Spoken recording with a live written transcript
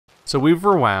So we've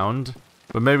rewound,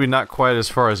 but maybe not quite as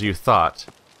far as you thought.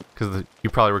 Because you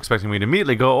probably were expecting me to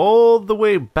immediately go all the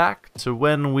way back to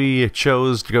when we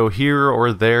chose to go here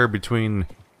or there between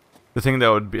the thing that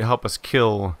would help us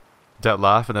kill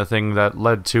Detlef and the thing that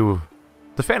led to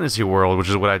the fantasy world, which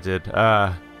is what I did.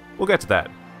 We'll get to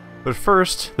that. But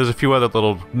first, there's a few other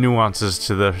little nuances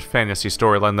to the fantasy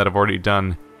storyline that I've already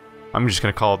done. I'm just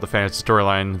gonna call it the fantasy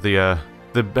storyline. I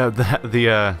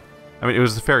mean, it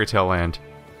was the fairy tale land.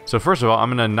 So first of all, I'm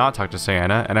gonna not talk to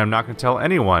Sienna, and I'm not gonna tell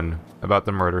anyone about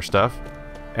the murder stuff.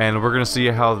 And we're gonna see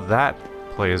how that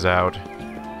plays out.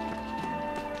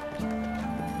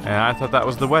 And I thought that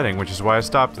was the wedding, which is why I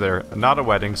stopped there. Not a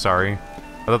wedding, sorry.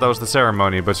 I thought that was the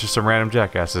ceremony, but it's just some random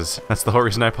jackasses. That's the whole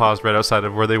reason I paused right outside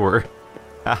of where they were.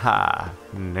 Haha,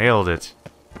 nailed it.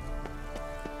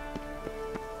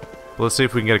 Well, let's see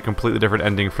if we can get a completely different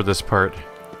ending for this part.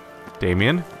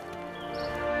 Damien?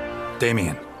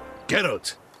 Damien.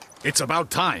 Geralt, it's about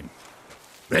time.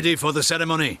 Ready for the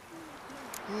ceremony?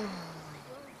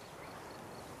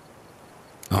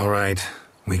 All right,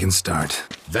 we can start.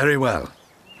 Very well.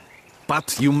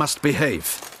 But you must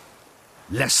behave.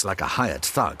 Less like a hired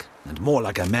thug, and more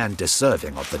like a man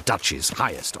deserving of the duchy's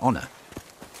highest honor.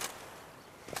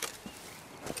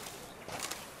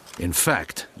 In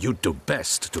fact, you'd do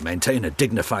best to maintain a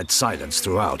dignified silence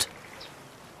throughout.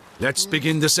 Let's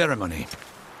begin the ceremony.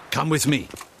 Come with me.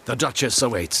 The Duchess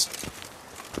awaits.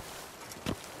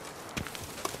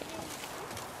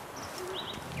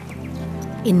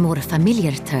 In more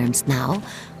familiar terms now,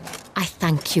 I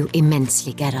thank you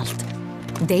immensely, Geralt.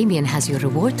 Damien has your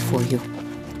reward for you.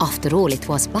 After all, it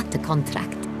was but a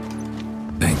contract.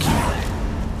 Thank you.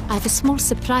 I have a small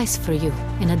surprise for you,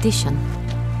 in addition.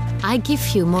 I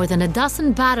give you more than a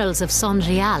dozen barrels of Son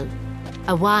Real,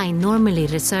 a wine normally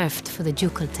reserved for the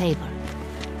ducal table.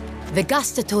 The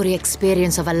gustatory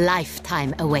experience of a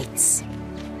lifetime awaits.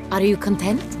 Are you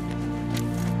content?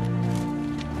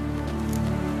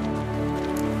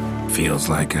 Feels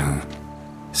like a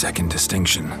second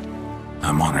distinction.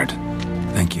 I'm honored.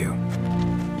 Thank you.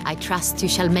 I trust you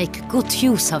shall make good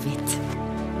use of it.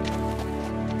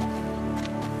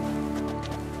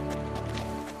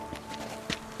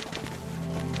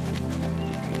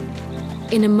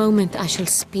 In a moment I shall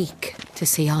speak to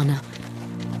Sienna.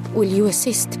 Will you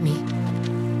assist me?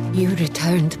 You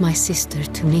returned my sister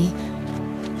to me,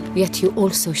 yet you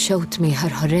also showed me her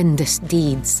horrendous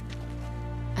deeds.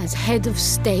 As head of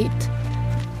state,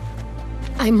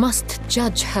 I must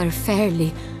judge her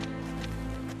fairly,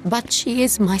 but she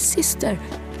is my sister.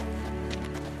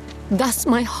 Thus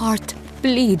my heart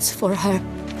bleeds for her.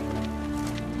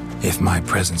 If my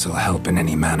presence will help in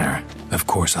any manner, of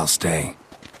course I'll stay.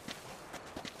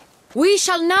 We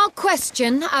shall now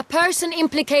question a person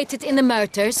implicated in the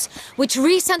murders which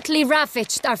recently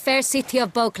ravaged our fair city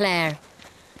of Beauclair.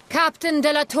 Captain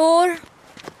de la Tour,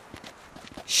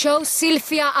 show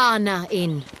Sylvia Anna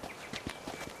in.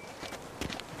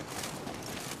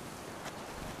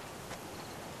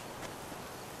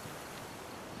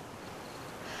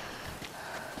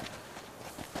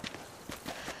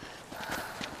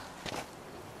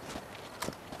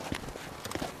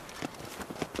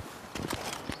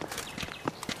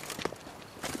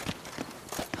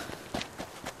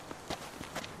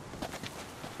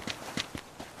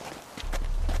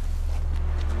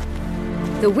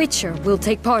 The Witcher will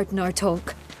take part in our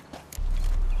talk.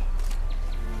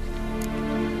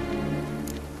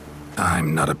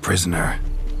 I'm not a prisoner,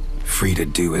 free to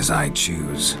do as I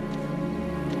choose.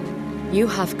 You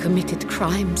have committed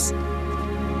crimes.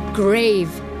 Grave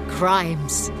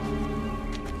crimes.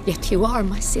 Yet you are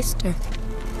my sister.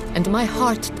 And my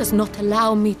heart does not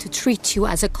allow me to treat you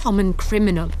as a common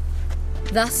criminal.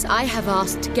 Thus I have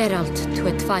asked Geralt to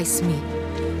advise me,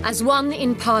 as one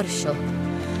impartial.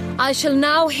 I shall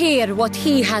now hear what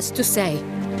he has to say.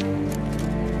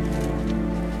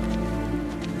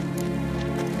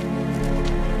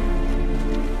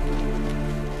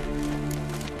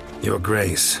 Your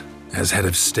Grace, as head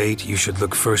of state, you should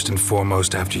look first and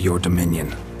foremost after your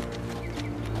dominion.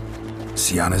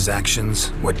 Sienna's actions,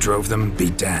 what drove them,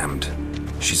 be damned.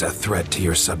 She's a threat to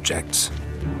your subjects.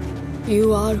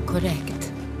 You are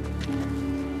correct.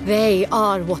 They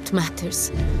are what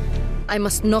matters. I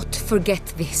must not forget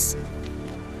this.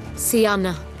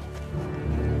 Sienna,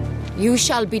 you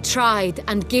shall be tried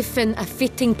and given a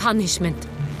fitting punishment.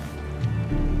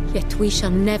 Yet we shall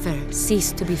never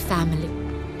cease to be family.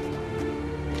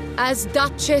 As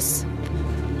Duchess,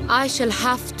 I shall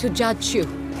have to judge you.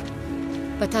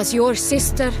 But as your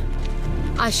sister,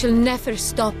 I shall never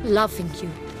stop loving you.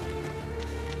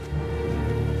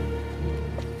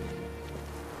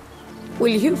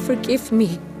 Will you forgive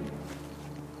me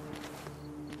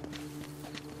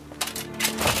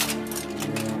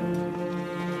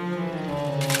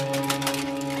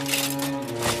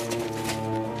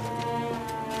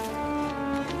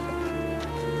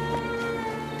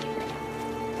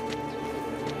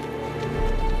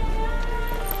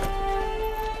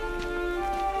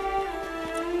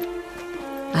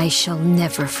I shall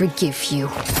never forgive you.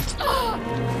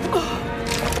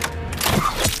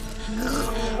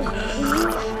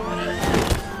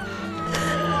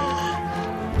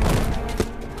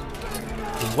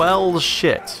 Well,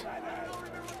 shit.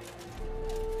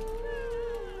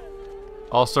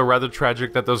 Also, rather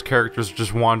tragic that those characters are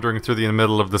just wandering through the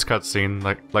middle of this cutscene,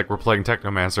 like we're playing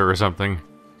Technomancer or something.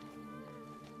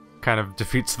 Kind of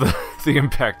defeats the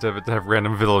impact of it to have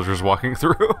random villagers walking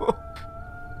through.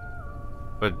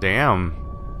 But damn.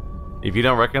 If you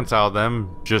don't reconcile them,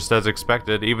 just as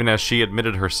expected, even as she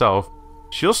admitted herself,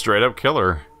 she'll straight up kill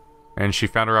her. And she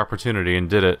found her opportunity and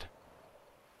did it.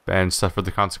 And suffered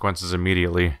the consequences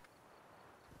immediately.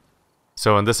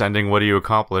 So in this ending, what do you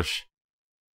accomplish?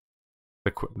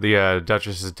 The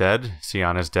Duchess is dead,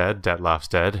 Sion is dead, Detlef's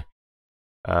dead.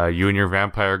 You and your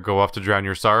vampire go off to drown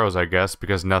your sorrows, I guess,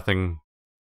 because nothing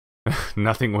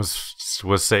was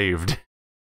saved.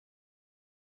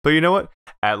 But you know what?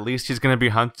 At least he's gonna be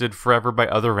hunted forever by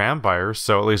other vampires,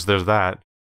 so at least there's that.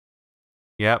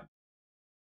 Yep.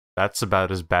 That's about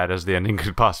as bad as the ending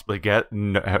could possibly get.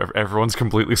 No, everyone's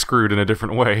completely screwed in a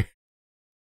different way.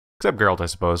 Except Geralt, I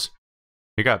suppose.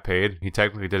 He got paid. He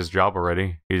technically did his job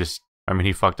already.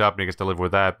 He fucked up and he gets to live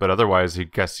with that, but otherwise he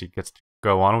gets to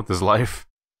go on with his life.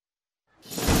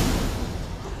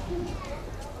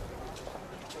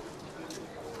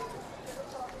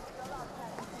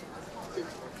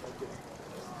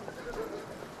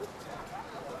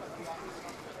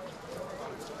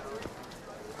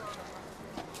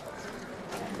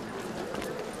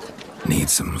 Need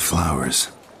some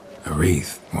flowers. A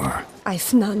wreath, or...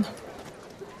 I've none.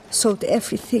 Sold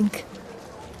everything.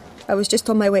 I was just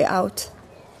on my way out.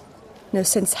 No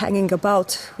sense hanging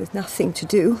about with nothing to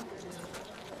do.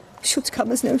 Should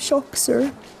come as no shock,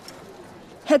 sir.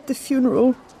 Had the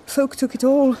funeral. Folk took it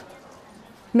all.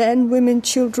 Men, women,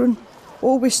 children.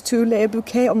 All wished to lay a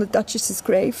bouquet on the Duchess's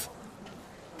grave.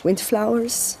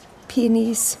 Windflowers,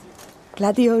 peonies,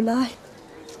 gladioli.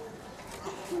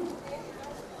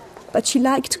 But she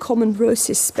liked common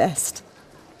roses best.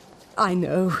 I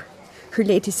know. Her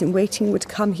ladies-in-waiting would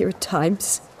come here at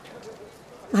times.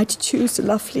 I'd choose the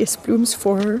loveliest blooms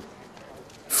for her.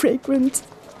 Fragrant,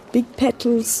 big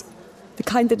petals, the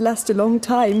kind that last a long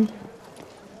time.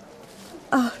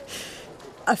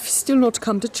 I've still not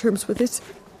come to terms with it.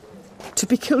 To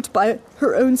be killed by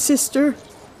her own sister.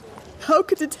 How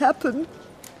could it happen?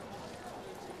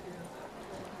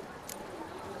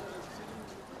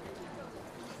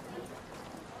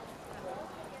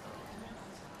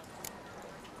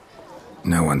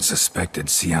 No one suspected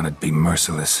Sianna'd be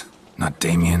merciless. Not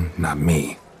Damien, not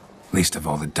me. Least of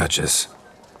all the Duchess.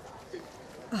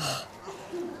 Oh,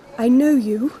 I know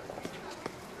you.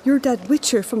 You're that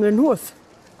witcher from the north.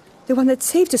 The one that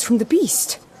saved us from the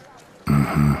beast.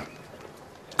 Mm-hmm.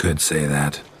 Could say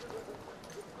that.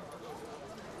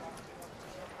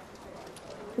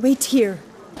 Wait here.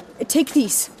 Take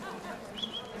these.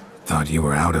 Thought you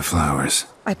were out of flowers.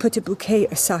 I put a bouquet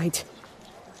aside.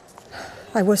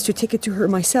 I was to take it to her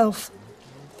myself.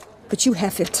 But you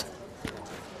have it.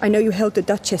 I know you held the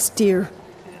Duchess dear.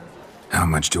 How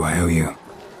much do I owe you?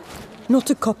 Not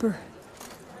a copper.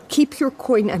 Keep your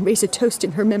coin and raise a toast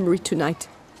in her memory tonight.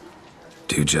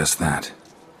 Do just that.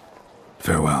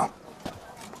 Farewell.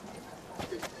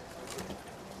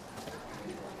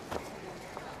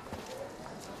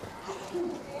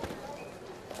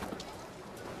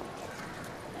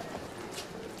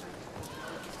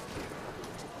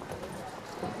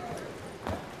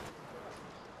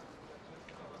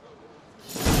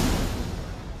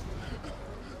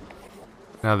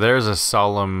 Now there's a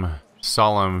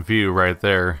solemn view right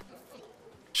there.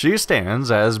 She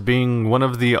stands as being one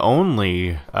of the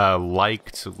only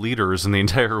liked leaders in the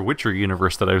entire Witcher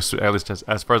universe that I've, at least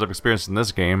as far as I've experienced in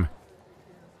this game.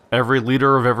 Every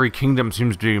leader of every kingdom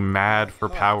seems to be mad for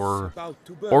power,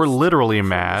 or literally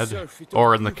mad,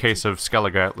 or in the case of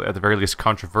Skellige, at the very least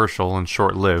controversial and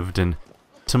short-lived and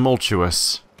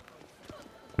tumultuous.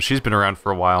 But she's been around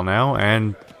for a while now,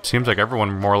 and seems like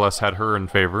everyone more or less had her in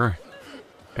favor.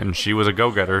 And she was a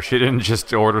go-getter. She didn't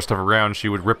just order stuff around, she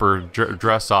would rip her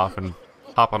dress off and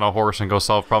hop on a horse and go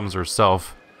solve problems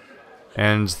herself.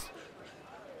 And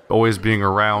always being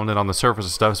around and on the surface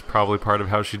of stuff is probably part of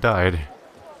how she died.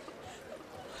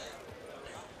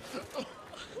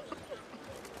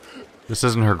 This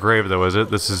isn't her grave though, is it?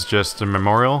 This is just a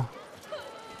memorial?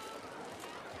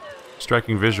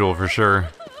 Striking visual for sure.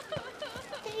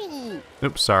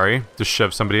 Oops, sorry. Just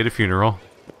shoved somebody at a funeral.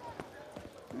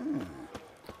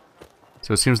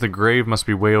 So it seems the grave must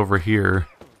be way over here.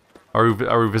 Are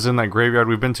we visiting that graveyard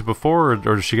we've been to before, or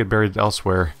does she get buried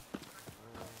elsewhere?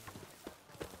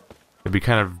 It'd be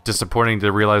kind of disappointing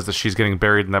to realize that she's getting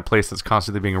buried in that place that's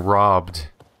constantly being robbed,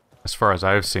 as far as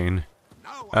I've seen.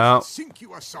 Oh,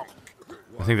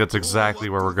 I think that's exactly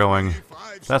where we're going.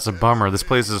 That's a bummer. This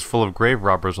place is full of grave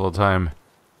robbers all the time.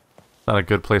 Not a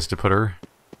good place to put her.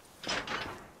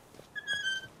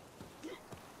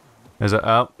 Is it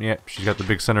up? Yeah, she's got the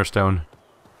big center stone.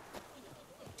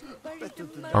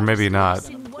 Or maybe not.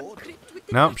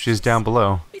 Nope, she's down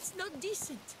below.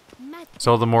 It's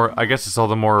all the more, I guess it's all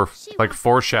the more, like,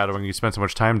 foreshadowing you spent so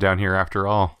much time down here after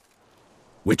all.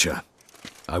 Witcher,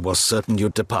 I was certain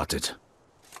you'd departed.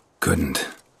 Couldn't.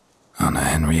 Anna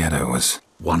Henrietta was...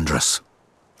 Wondrous.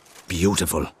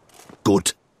 Beautiful.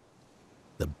 Good.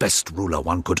 The best ruler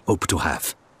one could hope to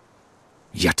have.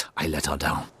 Yet I let her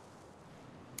down.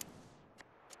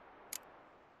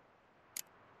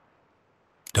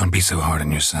 Don't be so hard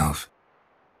on yourself.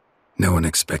 No one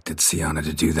expected Sienna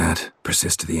to do that,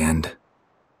 persist to the end.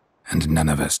 And none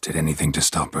of us did anything to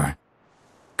stop her.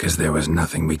 'Cause there was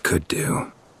nothing we could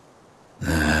do.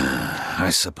 I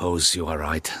suppose you are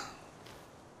right.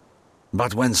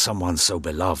 But when someone so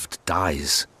beloved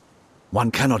dies,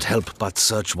 one cannot help but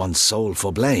search one's soul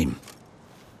for blame.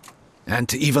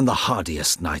 And even the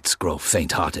hardiest knights grow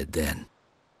faint-hearted then.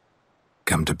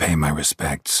 Come to pay my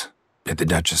respects. Bid the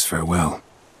Duchess farewell.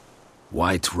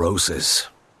 White roses.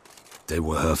 They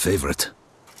were her favorite.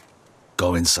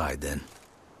 Go inside then.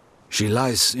 She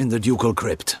lies in the ducal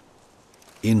crypt.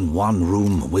 In one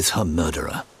room with her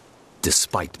murderer.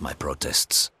 Despite my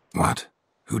protests. What?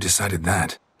 Who decided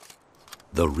that?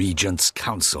 The Regent's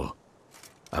Council.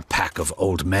 A pack of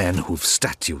old men who've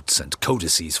statutes and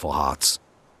codices for hearts.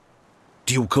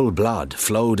 Ducal blood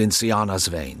flowed in Sienna's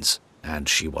veins, and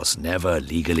she was never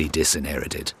legally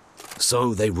disinherited.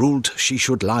 So they ruled she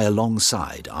should lie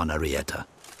alongside Henrietta.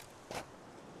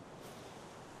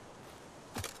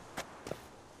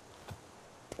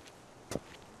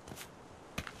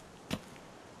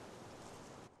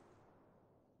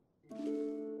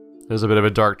 There's a bit of a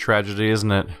dark tragedy,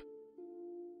 isn't it?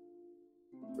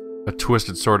 A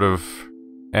twisted sort of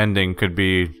ending could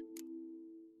be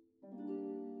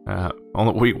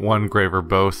only one grave or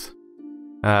both.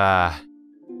 In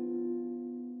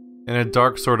a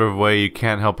dark sort of way, you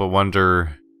can't help but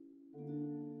wonder.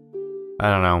 I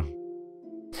don't know.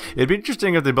 It'd be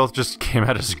interesting if they both just came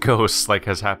out as ghosts, like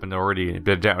has happened already a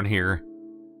bit down here.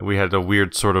 We had a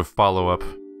weird sort of follow-up.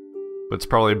 But it's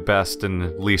probably best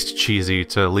and least cheesy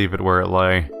to leave it where it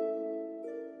lay.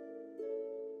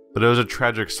 But it was a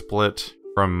tragic split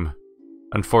from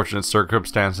unfortunate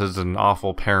circumstances and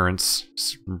awful parents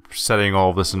setting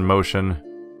all of this in motion.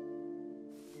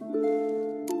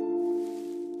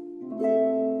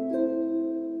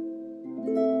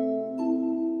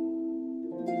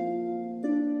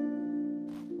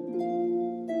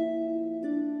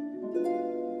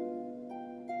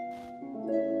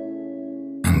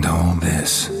 And all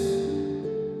this,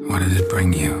 what did it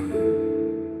bring you?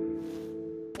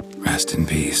 Rest in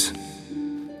peace.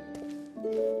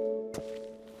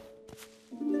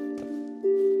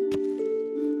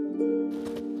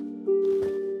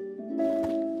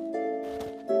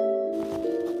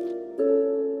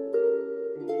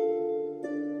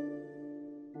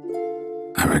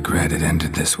 I regret it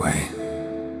ended this way,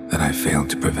 that I failed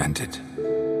to prevent it.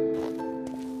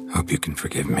 Hope you can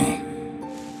forgive me.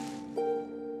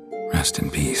 Rest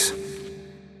in peace.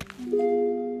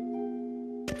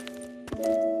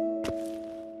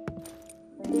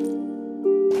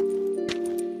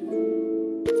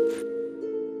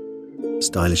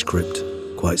 Stylish crypt,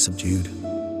 quite subdued.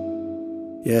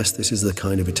 Yes, this is the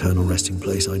kind of eternal resting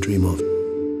place I dream of.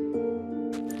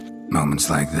 Moments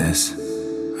like this,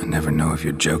 I never know if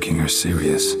you're joking or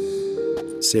serious.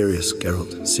 Serious,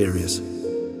 Geralt, serious.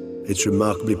 It's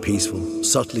remarkably peaceful,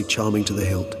 subtly charming to the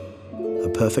hilt. A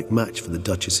perfect match for the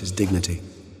Duchess's dignity.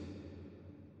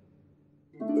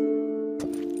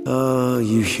 Ah,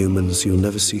 you humans, you'll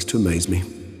never cease to amaze me.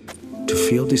 To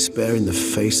feel despair in the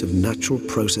face of natural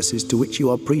processes to which you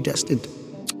are predestined.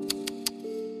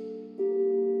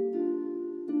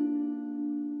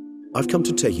 I've come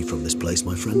to take you from this place,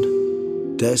 my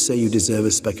friend. Dare say you deserve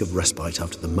a speck of respite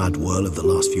after the mad whirl of the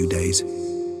last few days.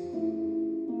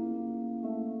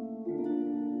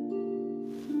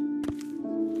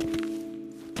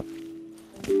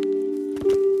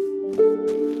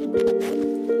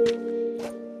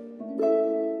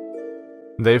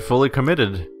 They fully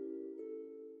committed.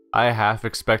 I half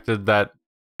expected that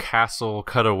castle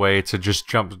cutaway to just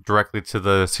jump directly to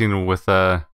the scene with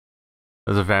the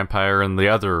vampire in the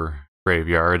other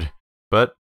graveyard,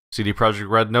 but CD Projekt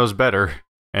Red knows better,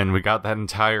 and we got that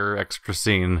entire extra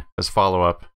scene as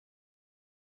follow-up.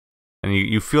 And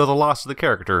you feel the loss of the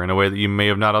character in a way that you may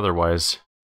have not otherwise.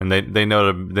 And they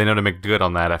know to make good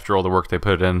on that after all the work they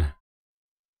put in.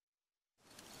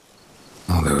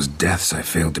 All those deaths I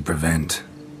failed to prevent.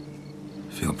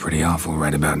 Feel pretty awful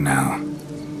right about now.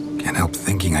 Can't help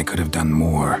thinking I could have done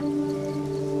more.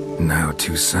 Now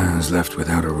Toussaint's left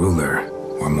without a ruler,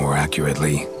 or more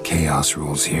accurately, chaos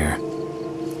rules here.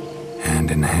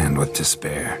 Hand in hand with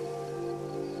despair.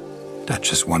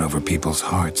 Duchess won over people's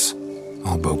hearts.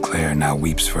 All Beauclair now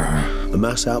weeps for her. A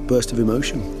mass outburst of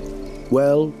emotion.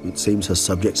 Well, it seems her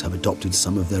subjects have adopted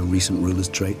some of their recent ruler's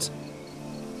traits.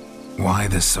 Why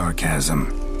the sarcasm?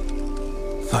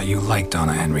 Thought you liked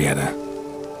Donna Henrietta.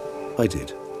 I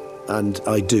did. And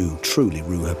I do truly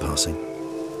rue her passing.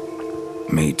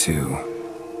 Me too.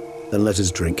 Then let us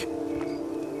drink.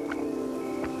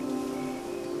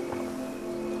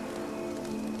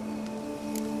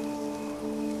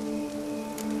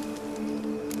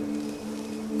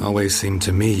 Always seemed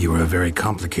to me you were a very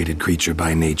complicated creature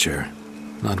by nature.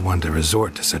 Not one to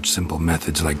resort to such simple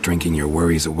methods like drinking your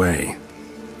worries away.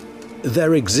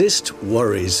 There exist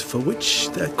worries for which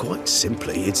they're quite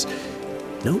simply, it's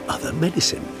no other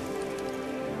medicine.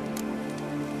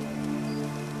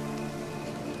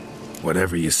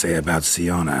 Whatever you say about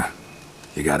Siona,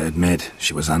 you gotta admit,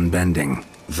 she was unbending.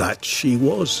 That she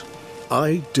was.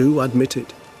 I do admit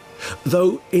it.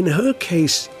 Though, in her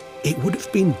case, it would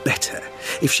have been better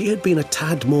if she had been a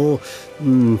tad more,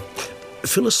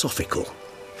 philosophical,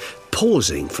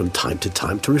 pausing from time to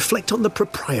time to reflect on the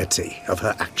propriety of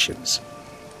her actions.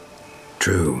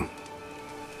 True.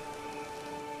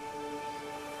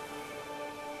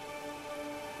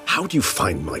 How do you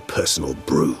find my personal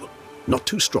brew? Not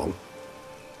too strong?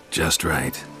 Just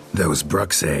right. Those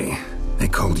Bruxais, they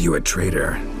called you a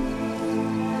traitor.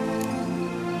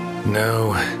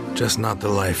 No, just not the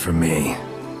life for me.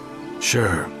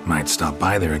 Sure, might stop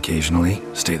by there occasionally,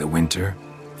 stay the winter,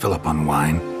 fill up on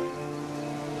wine.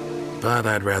 But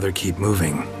I'd rather keep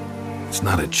moving. It's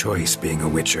not a choice being a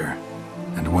witcher.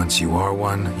 And once you are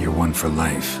one, you're one for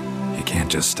life. You can't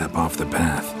just step off the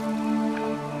path.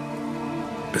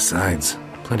 Besides,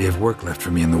 plenty of work left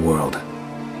for me in the world.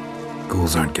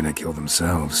 Ghouls aren't gonna kill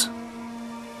themselves.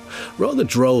 Rather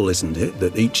droll, isn't it,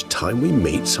 that each time we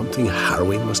meet, something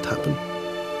harrowing must happen?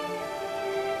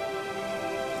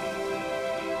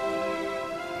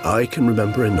 I can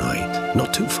remember a night,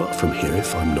 not too far from here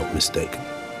if I'm not mistaken.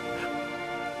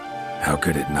 How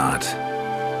could it not?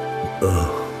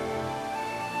 Oh.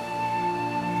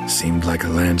 Seemed like a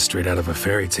land straight out of a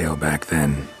fairy tale back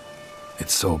then.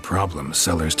 Its sole problem,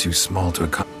 cellars too small to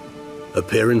accomplish.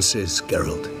 Appearances,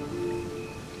 Geralt.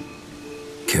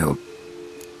 Killed.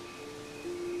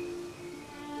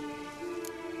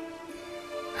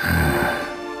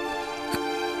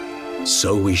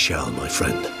 So we shall, my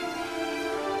friend.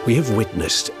 We have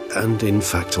witnessed, and in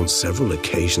fact on several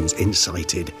occasions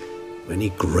incited,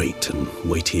 many great and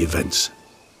weighty events.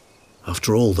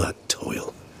 After all that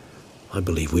toil, I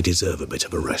believe we deserve a bit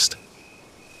of a rest.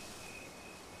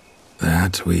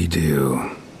 That we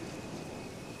do.